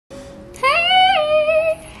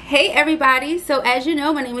Hey everybody, so as you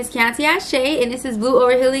know, my name is Kianti Ayshea and this is Blue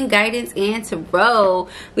Aura Healing Guidance and Tarot.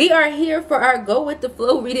 We are here for our go with the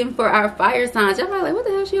flow reading for our fire signs. Y'all probably like, what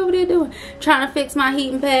the hell is she over there doing? Trying to fix my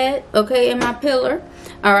heating pad, okay, and my pillar.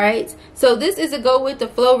 Alright, so this is a go with the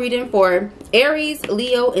flow reading for Aries,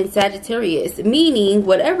 Leo, and Sagittarius. Meaning,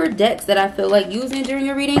 whatever decks that I feel like using during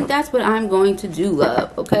your reading, that's what I'm going to do,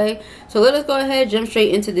 love, okay? So let us go ahead, jump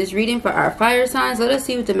straight into this reading for our fire signs. Let us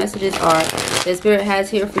see what the messages are that Spirit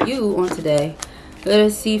has here for you on today. Let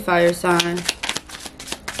us see, fire sign.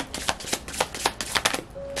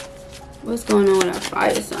 What's going on with our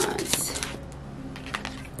fire signs?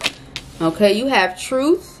 Okay, you have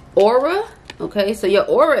truth, aura. Okay, so your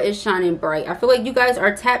aura is shining bright. I feel like you guys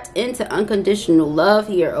are tapped into unconditional love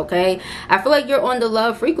here, okay? I feel like you're on the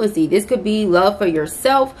love frequency. This could be love for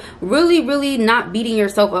yourself. Really not beating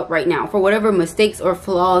yourself up right now for whatever mistakes or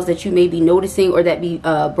flaws that you may be noticing or that be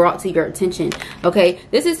brought to your attention, okay?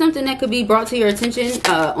 This is something that could be brought to your attention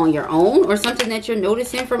on your own, or something that you're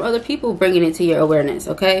noticing from other people bringing it to your awareness,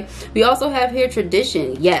 okay? We also have here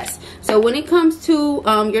tradition, yes. So when it comes to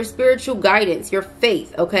your spiritual guidance, your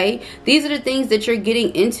faith, okay? These are the things that you're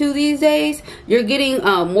getting into these days. You're getting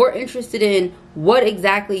more interested in what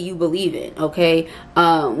exactly you believe in, okay?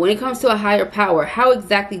 When it comes to a higher power, how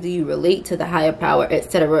exactly do you relate to the higher power,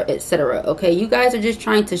 etc., etc., okay? You guys are just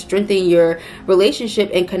trying to strengthen your relationship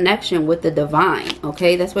and connection with the divine,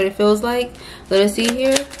 okay? That's what it feels like. Let us see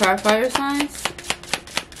here for our fire signs.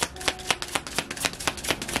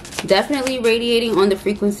 Definitely radiating on the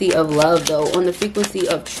frequency of love, though, on the frequency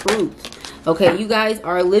of truth. Okay, you guys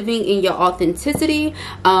are living in your authenticity,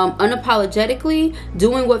 unapologetically,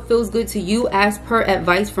 doing what feels good to you as per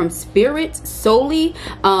advice from spirit solely.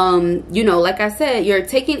 You know, like I said, you're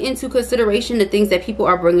taking into consideration the things that people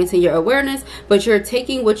are bringing to your awareness, but you're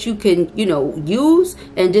taking what you can, you know, use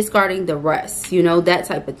and discarding the rest, you know, that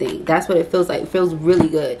type of thing. That's what it feels like. It feels really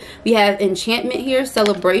good. We have enchantment here,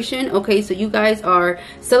 celebration. Okay, so you guys are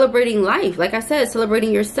celebrating life. Like I said,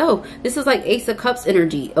 celebrating yourself. This is like Ace of Cups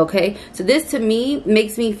energy, okay? So this to me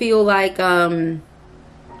makes me feel like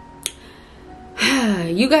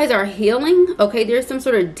you guys are healing, okay? There's some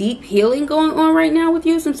sort of deep healing going on right now with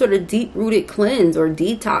you, some sort of deep-rooted cleanse or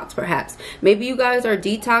detox, perhaps. Maybe you guys are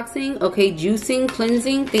detoxing, okay, juicing,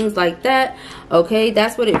 cleansing, things like that, okay?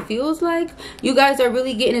 That's what it feels like. You guys are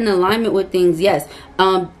really getting in alignment with things, yes.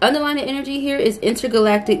 Underlying energy here is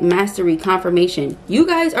intergalactic mastery, confirmation. You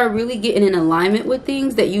guys are really getting in alignment with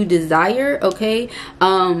things that you desire, okay?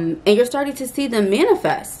 And you're starting to see them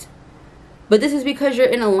manifest. But this is because you're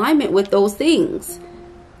in alignment with those things.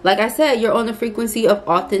 Like I said, you're on the frequency of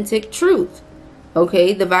authentic truth.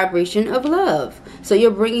 Okay, the vibration of love. So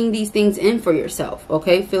you're bringing these things in for yourself.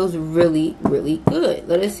 Okay, feels really good.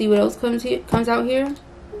 Let us see what else comes out here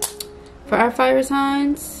for our fire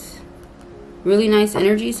signs. Really nice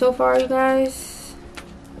energy so far, you guys.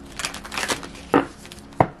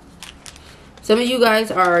 Some of you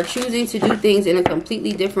guys are choosing to do things in a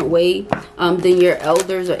completely different way than your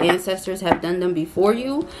elders or ancestors have done them before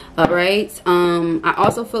you. Right? I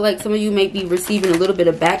also feel like some of you may be receiving a little bit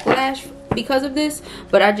of backlash because of this,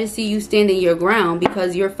 but I just see you standing your ground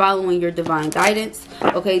because you're following your divine guidance.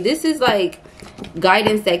 Okay, this is like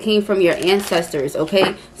guidance that came from your ancestors,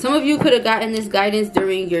 okay? Some of you could have gotten this guidance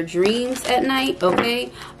during your dreams at night,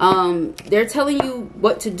 okay? They're telling you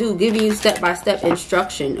what to do, giving you step-by-step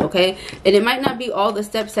instruction, okay? And it might not be all the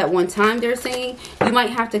steps at one time, they're saying. You might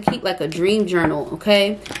have to keep like a dream journal,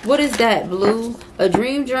 okay? What is that, Blue? A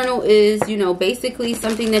dream journal is, you know, basically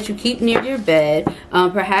something that you keep near your bed,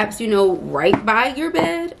 perhaps, you know, right by your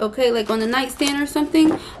bed, okay? Like on the nightstand or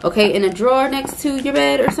something, okay? In a drawer next to your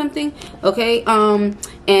bed or something, okay?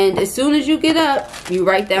 And as soon as you get up, you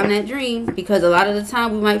write down that dream, because a lot of the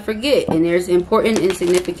time we might forget, and there's important and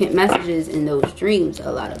significant messages in those dreams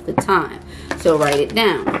a lot of the time. So write it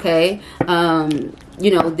down, okay? You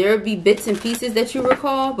know, there'll be bits and pieces that you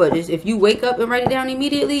recall, but if you wake up and write it down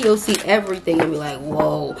immediately, you'll see everything and be like,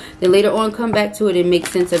 whoa. Then later on, come back to it and make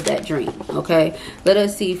sense of that dream, okay? Let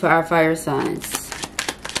us see for our fire signs.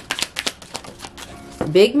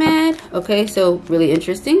 Big mad, okay? So really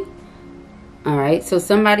interesting. All right, so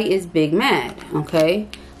somebody is big mad, okay?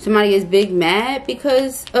 Somebody is big mad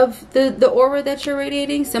because of the aura that you're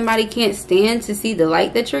radiating. Somebody can't stand to see the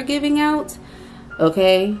light that you're giving out,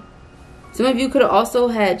 okay? Some of you could have also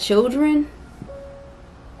had children.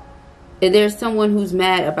 And there's someone who's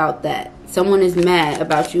mad about that. Someone is mad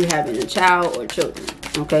about you having a child or children,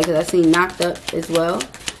 okay? Because I've seen knocked up as well.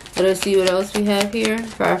 Let us see what else we have here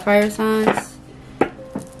for our fire signs.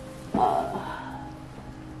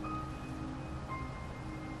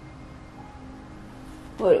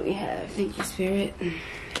 What do we have? Thank you, Spirit.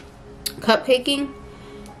 Cupcaking.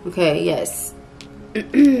 Okay, yes.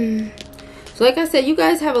 So like I said, you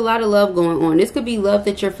guys have a lot of love going on. This could be love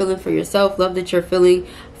that you're feeling for yourself, love that you're feeling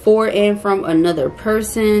for and from another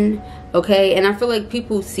person. Okay, and I feel like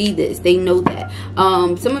people see this, they know that.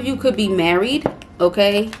 Some of you could be married,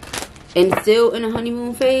 okay, and still in a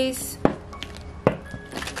honeymoon phase,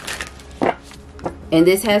 and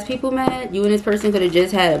this has people mad. You and this person could have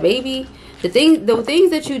just had a baby. The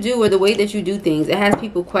things that you do, or the way that you do things, it has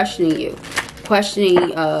people questioning you,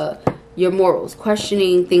 questioning your morals,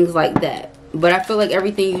 questioning things like that. But I feel like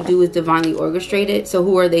everything you do is divinely orchestrated, so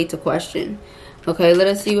who are they to question? Okay, let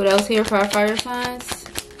us see what else here for our fire signs.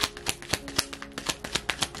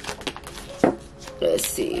 Let's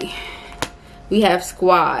see. We have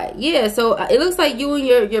squad. Yeah, so it looks like you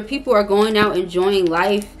and your people are going out enjoying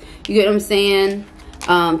life. You get what I'm saying?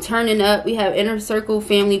 Turning up. We have inner circle,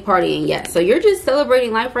 family, partying. Yeah, so you're just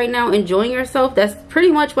celebrating life right now, enjoying yourself. That's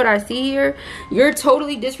pretty much what I see here. You're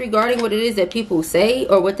totally disregarding what it is that people say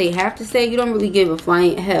or what they have to say. You don't really give a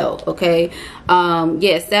flying hell. Okay.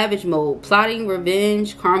 Yeah, savage mode, plotting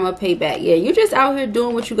revenge, karma, payback. Yeah, you're just out here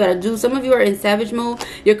doing what you gotta do. Some of you are in savage mode.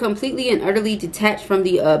 You're completely and utterly detached from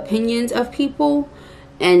the opinions of people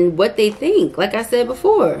and what they think, like I said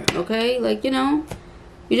before. Okay, like, you know,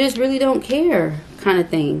 you just really don't care, kind of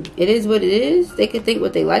thing. It is what it is. They could think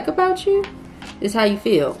what they like about you. It's how you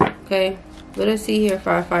feel. Okay, let us see here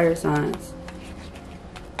for our fire signs.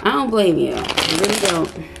 I don't blame you. I really don't.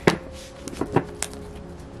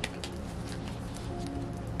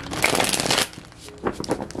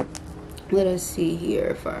 Let us see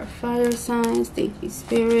here for our fire signs. Thank you,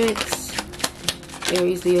 spirits.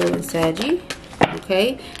 Aries, Leo, and Saggy.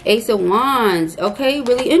 Okay, Ace of Wands. Okay,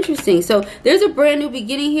 really interesting. So there's a brand new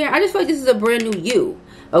beginning here. I just feel like this is a brand new you.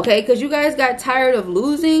 Okay, because you guys got tired of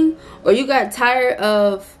losing, or you got tired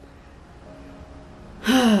of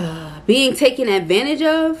being taken advantage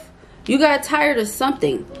of. You got tired of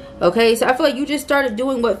something. Okay, so I feel like you just started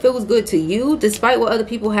doing what feels good to you, despite what other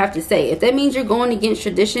people have to say. If that means you're going against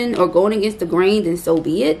tradition or going against the grain, then so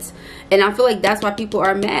be it. And I feel like that's why people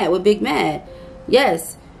are mad with Big Mad.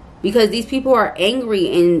 Yes, because these people are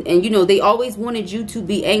angry, and you know, they always wanted you to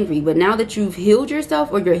be angry. But now that you've healed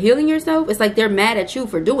yourself, or you're healing yourself, it's like they're mad at you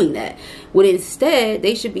for doing that. When instead,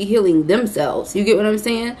 they should be healing themselves. You get what I'm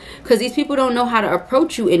saying? Because these people don't know how to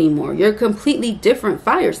approach you anymore. You're a completely different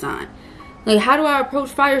fire sign. Like, how do I approach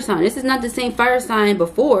fire sign? This is not the same fire sign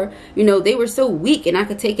before. You know, they were so weak, and I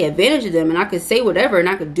could take advantage of them, and I could say whatever, and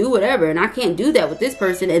I could do whatever, and I can't do that with this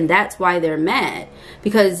person, and that's why they're mad.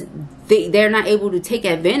 Because they're not able to take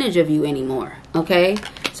advantage of you anymore. Okay?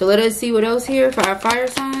 So let us see what else here for our fire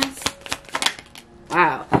signs.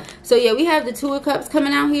 Wow. So yeah, we have the Two of Cups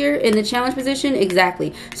coming out here in the challenge position.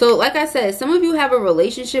 Exactly. So like I said, some of you have a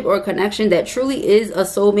relationship or a connection that truly is a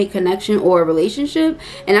soulmate connection or a relationship.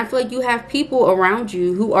 And I feel like you have people around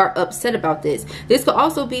you who are upset about this. This could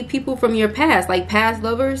also be people from your past, like past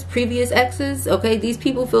lovers, previous exes. Okay, these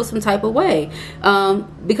people feel some type of way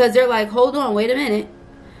because they're like, hold on, wait a minute.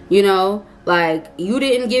 You know, like, you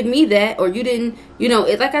didn't give me that, or you didn't, you know,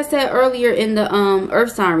 it, like I said earlier in the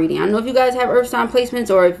earth sign reading. I don't know if you guys have earth sign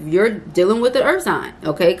placements, or if you're dealing with the earth sign,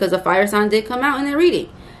 okay, because a fire sign did come out in the reading,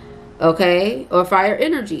 okay, or fire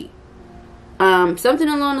energy. Something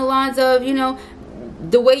along the lines of, you know,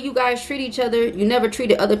 the way you guys treat each other, you never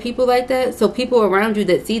treated other people like that. So people around you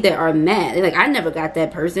that see that are mad. They're like, I never got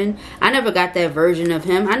that person. I never got that version of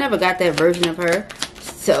him. I never got that version of her.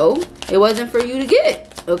 So it wasn't for you to get.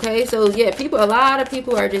 Okay, so yeah, a lot of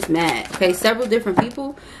people are just mad. Okay, several different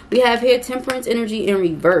people. We have here Temperance energy in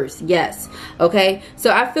reverse. Yes. Okay,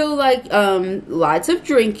 so I feel like lots of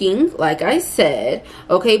drinking, like I said.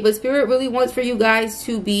 Okay, but Spirit really wants for you guys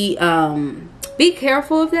to be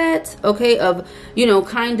careful of that. Okay, of, you know,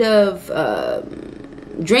 kind of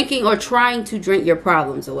drinking or trying to drink your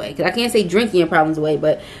problems away. Because I can't say drinking your problems away,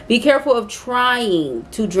 but be careful of trying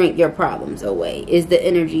to drink your problems away is the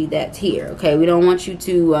energy that's here. Okay, we don't want you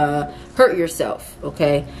to hurt yourself.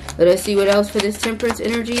 Okay, let us see what else for this Temperance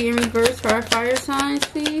energy in reverse for our fire signs,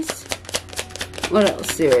 please. What else,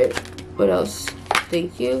 Spirit? What else?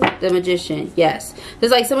 Thank you. The Magician. Yes,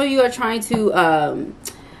 there's like some of you are trying to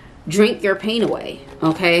drink your pain away,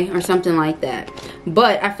 okay, or something like that.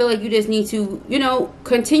 But I feel like you just need to, you know,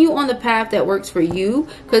 continue on the path that works for you,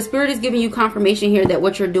 because Spirit is giving you confirmation here that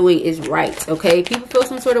what you're doing is right. Okay, people feel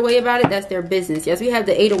some sort of way about it, that's their business. Yes, we have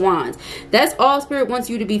the Eight of Wands. That's all Spirit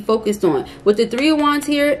wants you to be focused on. With the Three of Wands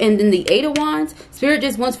here and then the Eight of Wands, Spirit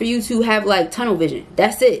just wants for you to have like tunnel vision.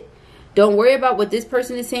 That's it. Don't worry about what this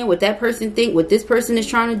person is saying, what that person think, what this person is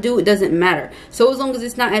trying to do. It doesn't matter. So as long as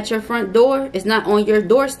it's not at your front door, it's not on your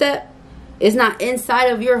doorstep, It's not inside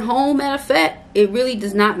of your home. Matter of fact, it really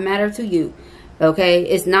does not matter to you. Okay,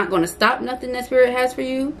 it's not going to stop nothing that Spirit has for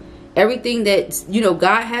you. Everything that, you know,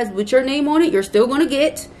 God has with your name on it, you're still going to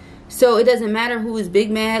get. So it doesn't matter who is big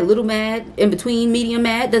mad, little mad, in between, medium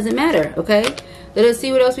mad, doesn't matter. Okay, let us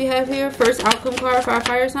see what else we have here. First outcome card for our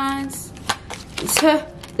fire signs.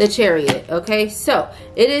 The Chariot. Okay, so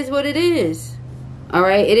it is what it is. All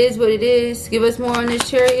right, it is what it is. Give us more on this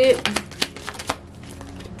Chariot.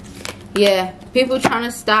 Yeah, people trying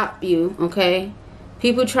to stop you. Okay,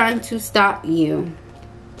 people trying to stop you.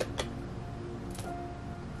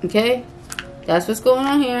 Okay, that's what's going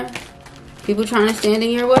on here. People trying to stand in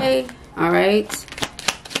your way. All right,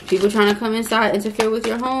 people trying to come inside, interfere with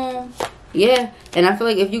your home. Yeah, and I feel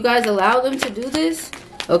like if you guys allow them to do this,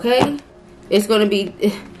 okay, it's going to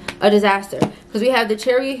be a disaster. Because we have the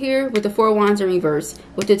Chariot here with the 4 of Wands in reverse,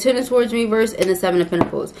 with the 10 of Swords in reverse, and the 7 of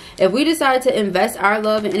Pentacles. If we decide to invest our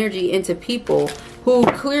love and energy into people who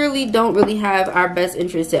clearly don't really have our best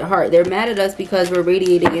interests at heart, they're mad at us because we're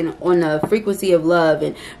radiating on the frequency of love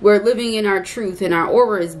and we're living in our truth and our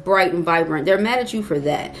aura is bright and vibrant. They're mad at you for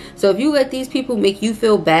that. So if you let these people make you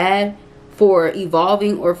feel bad for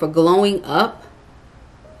evolving or for glowing up,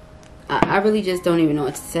 I really just don't even know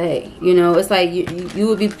what to say. You know, it's like you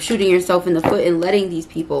would be shooting yourself in the foot and letting these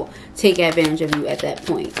people take advantage of you at that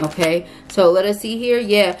point. Okay, so let us see here.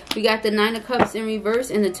 Yeah, we got the 9 of Cups in reverse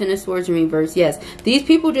and the 10 of Swords in reverse. Yes, these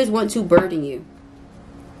people just want to burden you.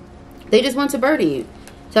 They just want to burden you.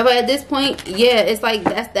 So at this point, yeah, it's like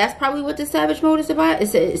that's probably what the Savage mode is about.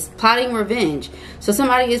 It's plotting revenge. So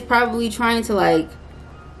somebody is probably trying to like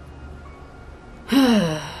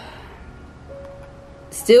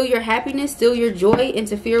steal your happiness, steal your joy,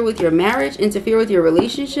 interfere with your marriage, interfere with your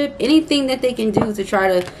relationship. Anything that they can do to try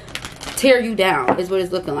to tear you down is what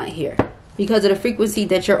it's looking like here. Because of the frequency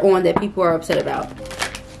that you're on that people are upset about.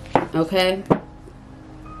 Okay?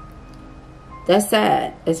 That's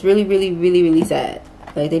sad. It's really, really, really, really sad.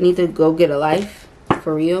 Like, they need to go get a life.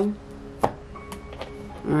 For real.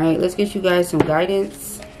 Alright, let's get you guys some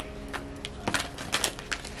guidance.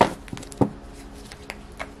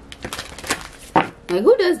 Like,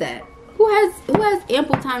 who does that? Who has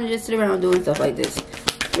ample time to just sit around doing stuff like this?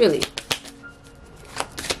 Really?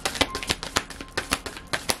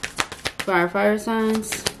 Fire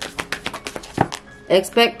signs.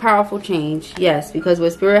 Expect powerful change. Yes, because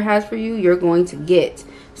what Spirit has for you, you're going to get.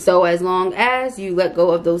 So as long as you let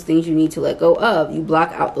go of those things you need to let go of, you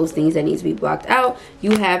block out those things that need to be blocked out,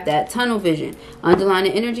 you have that tunnel vision.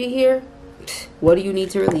 Underlining energy here. What do you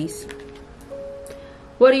need to release?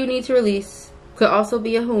 What do you need to release? Could also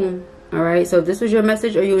be a whom. Alright, so if this was your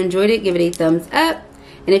message or you enjoyed it, give it a thumbs up.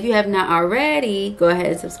 And if you have not already, go ahead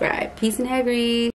and subscribe. Peace and hair grease.